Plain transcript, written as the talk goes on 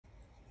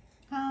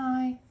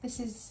This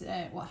is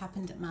what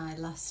happened at my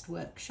last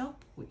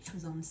workshop, which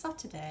was on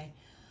Saturday.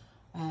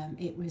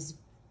 It was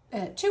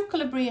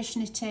 2-colour brioche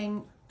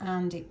knitting,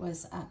 and it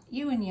was at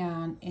You and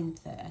Yarn in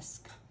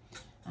Thirsk.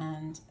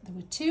 And there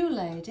were 2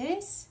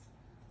 ladies,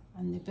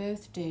 and they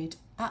both did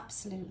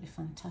absolutely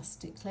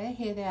fantastically.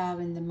 Here they are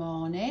in the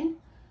morning,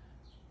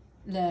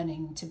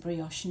 learning to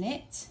brioche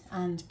knit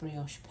and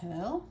brioche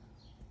purl.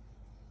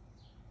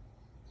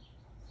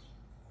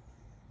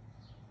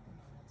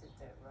 I did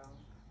that wrong.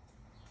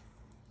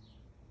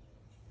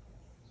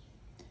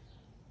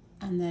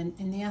 And then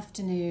in the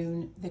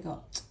afternoon they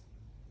got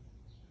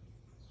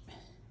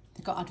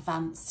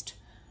advanced,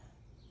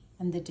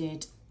 and they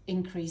did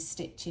increased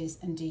stitches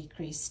and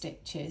decreased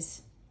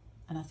stitches,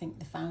 and I think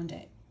they found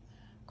it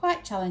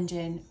quite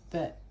challenging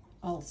but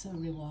also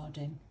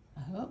rewarding,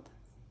 I hope.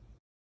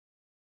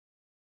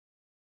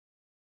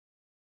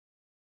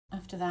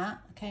 After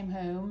that I came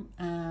home,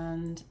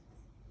 and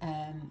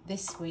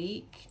this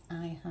week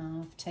I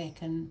have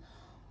taken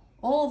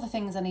all the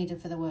things I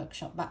needed for the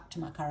workshop back to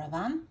my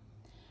caravan,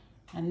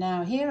 and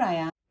now here I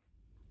am.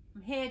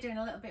 I'm here doing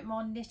a little bit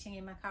more knitting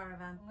in my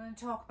caravan. I'm going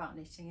to talk about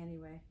knitting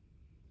anyway.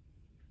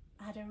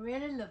 I had a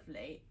really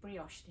lovely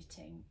brioche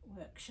knitting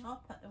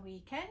workshop at the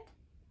weekend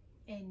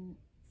in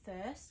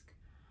Thirsk,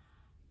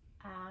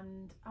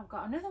 and I've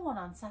got another one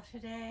on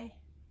Saturday,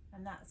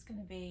 and that's going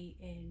to be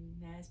in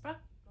Knaresborough.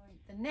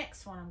 The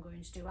next one I'm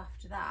going to do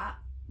after that,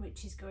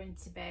 which is going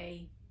to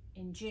be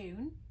in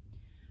June,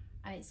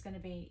 and it's going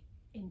to be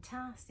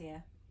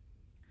Intarsia.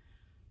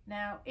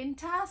 Now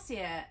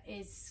Intarsia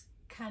is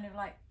kind of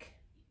like,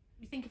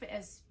 you think of it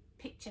as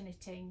picture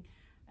knitting.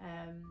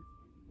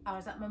 I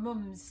was at my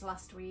mum's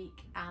last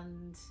week,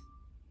 and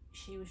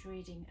she was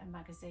reading a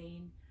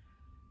magazine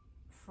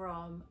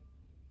from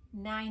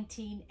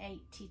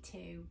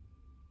 1982,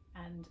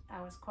 and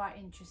I was quite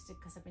interested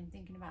because I've been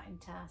thinking about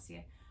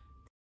Intarsia.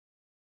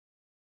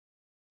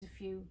 There's a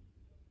few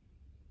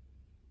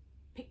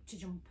picture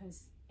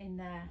jumpers in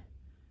there.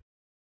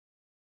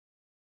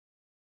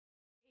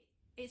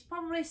 It's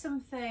probably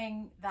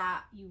something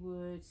that you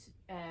would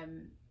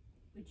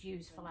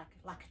use for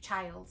like a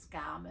child's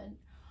garment,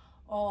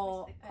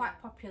 or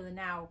quite popular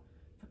now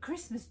for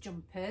Christmas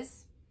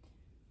jumpers.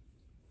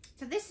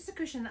 So this is a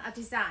cushion that I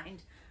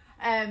designed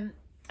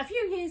a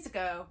few years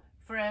ago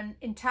for an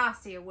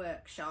Intarsia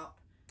workshop.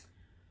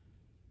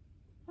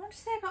 I want to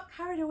say I got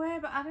carried away,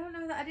 but I don't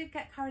know that I did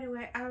get carried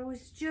away. I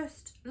was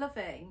just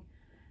loving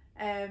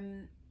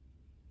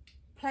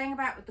playing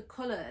about with the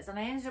colours, and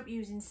I ended up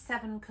using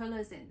 7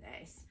 colours in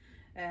this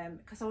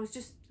because I was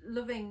just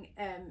loving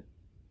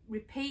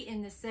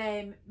repeating the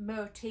same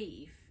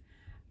motif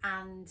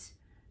and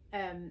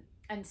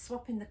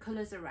swapping the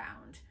colours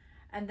around.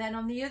 And then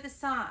on the other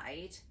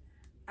side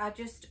I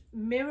just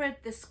mirrored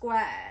the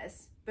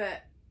squares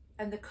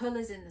and the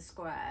colours in the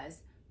squares,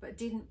 but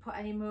didn't put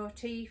any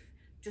motif,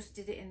 just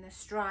did it in the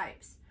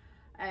stripes.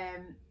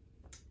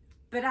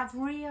 But I've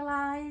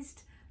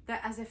realised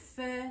that as a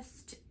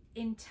first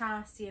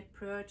Intarsia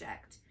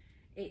project,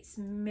 it's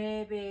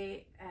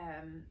maybe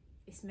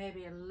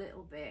a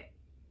little bit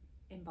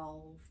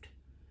involved,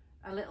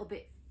 a little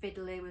bit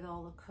fiddly with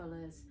all the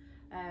colours.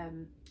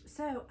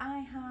 So I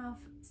have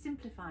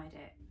simplified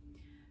it.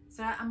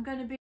 So I'm going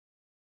to be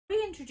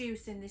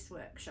reintroducing this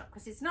workshop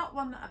because it's not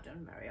one that I've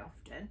done very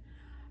often.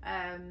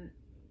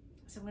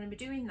 So I'm going to be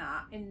doing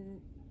that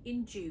in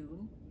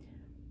June,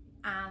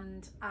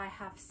 and I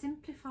have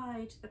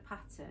simplified the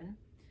pattern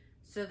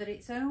so that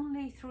it's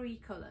only 3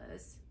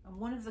 colours, and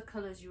one of the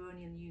colours you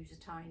only use a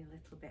tiny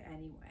little bit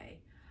anyway.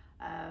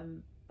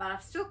 But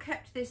I've still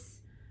kept this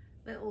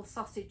little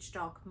sausage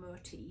dog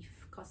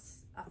motif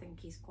because I think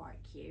he's quite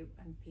cute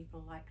and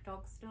people like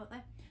dogs, don't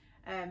they?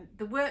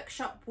 The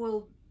workshop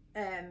will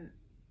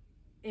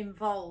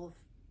involve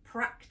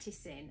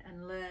practicing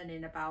and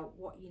learning about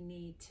what you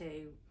need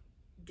to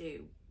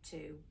do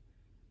to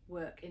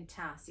work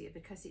Intarsia,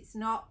 because it's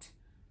not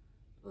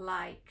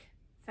like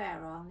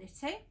fair oil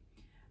knitting.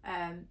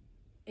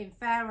 In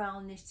fair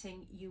oil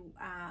knitting you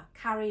are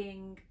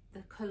carrying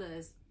the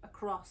colours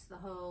across the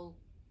whole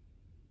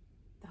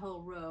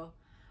row,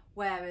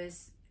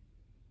 whereas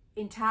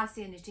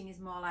Intarsia knitting is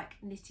more like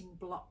knitting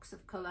blocks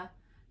of colour,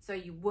 so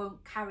you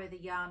won't carry the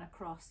yarn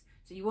across,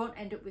 so you won't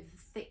end up with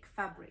thick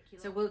fabric.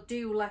 So we'll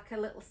do like a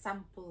little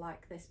sample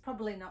like this,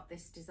 probably not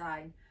this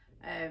design,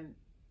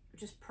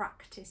 just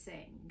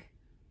practicing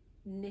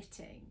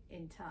knitting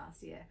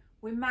Intarsia.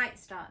 We might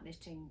start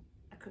knitting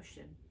a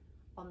cushion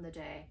on the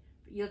day,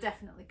 but you'll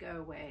definitely go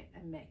away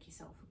and make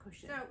yourself a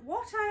cushion. So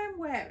what I am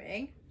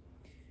wearing,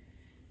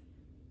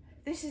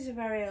 this is a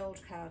very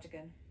old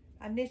cardigan.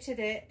 I knitted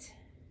it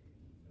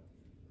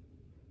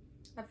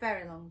a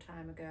very long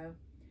time ago,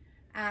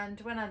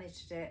 and when I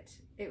knitted it,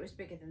 it was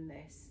bigger than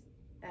this.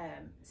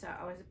 So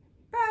I was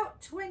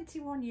about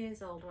 21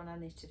 years old when I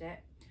knitted it,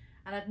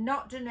 and I'd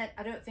not done it.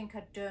 I don't think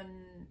I'd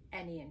done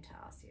any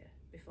Intarsia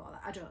before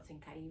that. I don't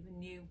think I even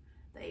knew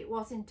that it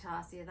was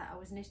Intarsia that I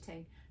was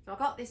knitting. So I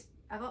got this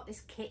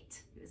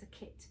kit. It was a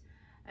kit,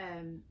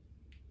 and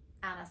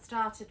I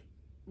started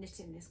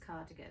knitting this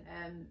cardigan.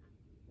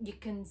 you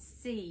can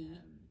see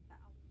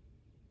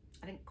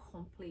I didn't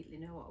completely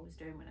know what I was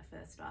doing when I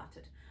first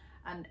started,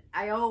 and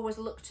I always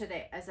looked at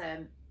it as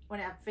when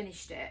I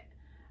finished it,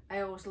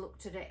 I always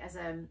looked at it as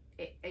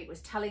it was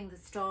telling the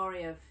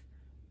story of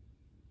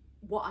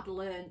what I'd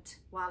learnt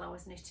while I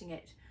was knitting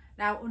it.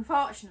 Now,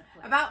 unfortunately,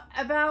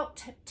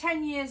 about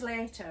 10 years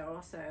later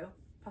or so,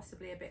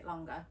 possibly a bit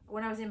longer,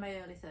 when I was in my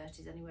early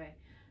 30s anyway,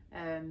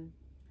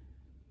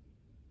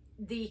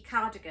 the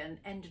cardigan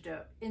ended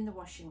up in the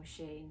washing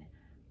machine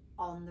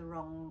on the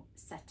wrong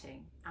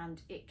setting,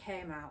 and it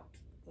came out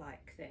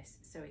like this,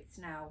 so it's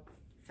now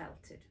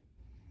felted.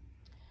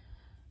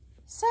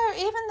 So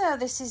even though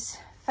this is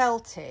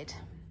felted,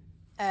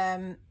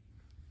 I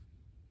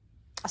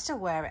still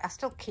wear it, I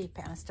still keep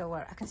it, and I still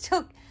wear it. I can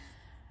still,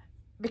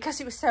 because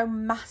it was so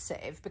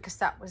massive, because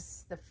that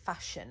was the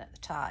fashion at the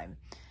time,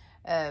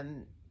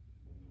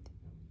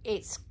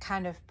 it's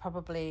kind of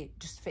probably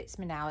just fits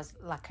me now as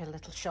like a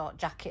little short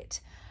jacket.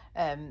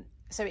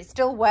 So it's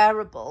still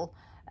wearable,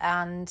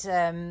 and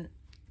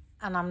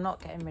I'm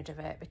not getting rid of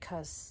it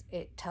because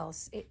it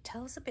tells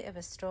a bit of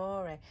a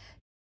story.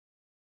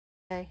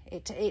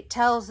 It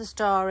tells the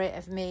story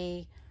of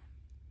me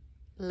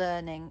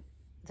learning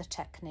the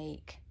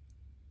technique,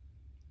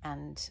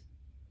 and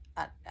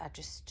I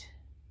just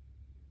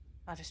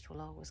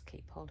will always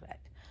keep hold of it.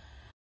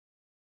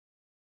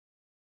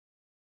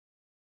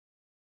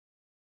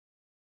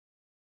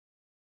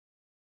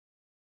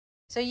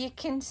 So you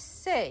can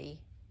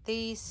see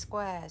these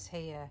squares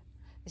here.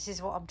 This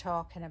is what I'm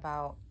talking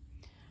about.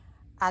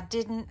 I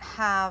didn't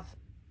have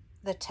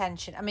the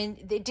tension. I mean,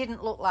 it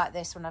didn't look like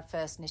this when I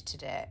first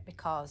knitted it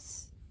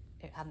because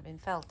it hadn't been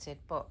felted,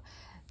 but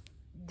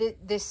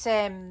the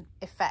same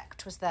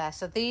effect was there.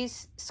 So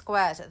these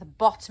squares at the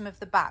bottom of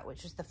the back,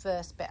 which was the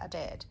first bit I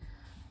did,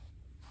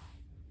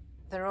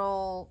 they're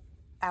all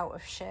out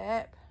of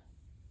shape.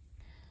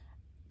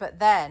 But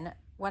then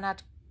when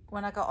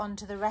I got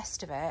onto the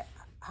rest of it,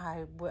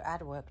 I'd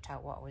worked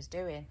out what I was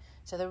doing.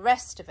 So the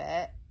rest of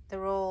it,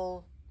 they're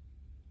all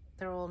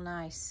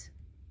nice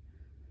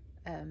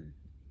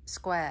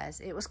squares.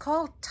 It was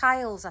called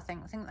tiles, I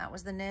think that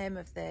was the name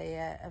of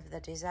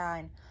the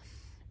design.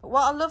 But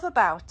what I love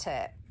about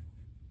it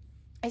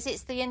is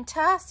it's the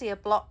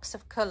Intarsia blocks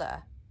of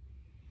colour,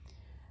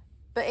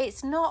 but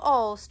it's not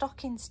all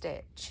stocking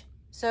stitch.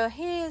 So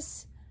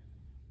here's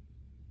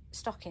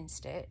stocking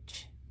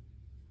stitch,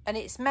 and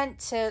it's meant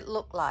to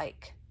look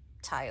like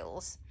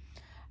tiles,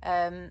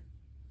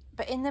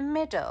 but in the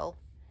middle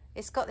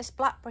it's got this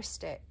blackberry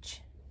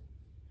stitch,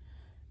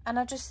 and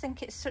I just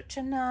think it's such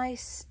a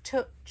nice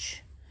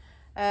touch.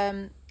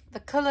 The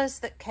colours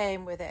that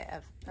came with it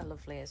are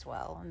lovely as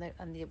well,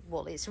 and the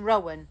wool, it's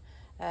Rowan,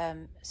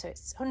 so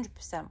it's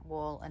 100%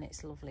 wool, and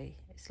it's lovely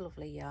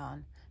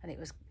yarn, and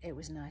it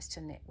was nice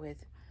to knit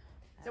with.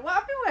 So what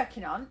I've been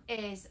working on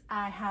is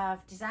I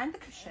have designed the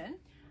cushion,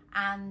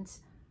 and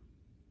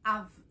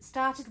I've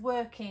started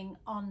working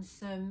on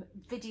some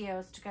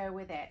videos to go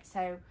with it.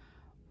 So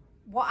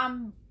what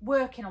I'm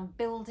working on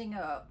building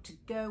up to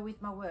go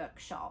with my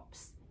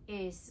workshops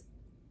is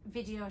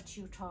video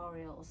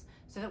tutorials,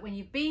 so that when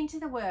you've been to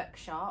the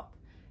workshop,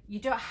 you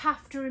don't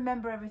have to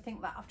remember everything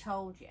that I've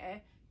told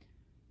you.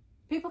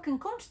 People can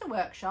come to the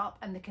workshop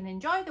and they can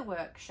enjoy the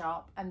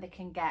workshop and they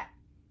can get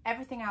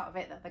everything out of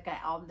it that they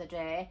get on the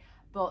day,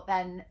 but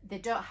then they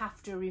don't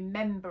have to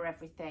remember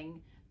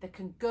everything. They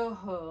can go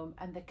home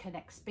and they can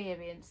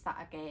experience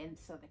that again,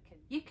 so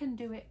you can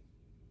do it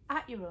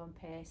at your own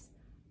pace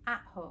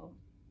at home.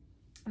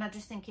 And I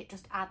just think it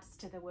just adds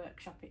to the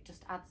workshop. It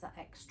just adds that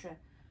extra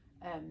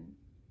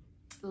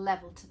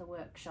level to the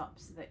workshop,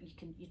 so that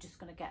you're just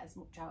going to get as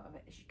much out of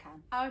it as you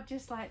can. I would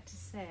just like to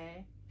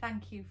say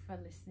thank you for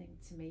listening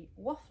to me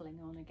waffling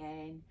on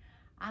again,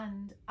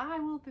 and I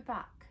will be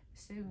back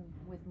soon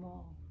with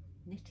more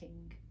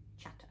knitting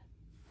chatter.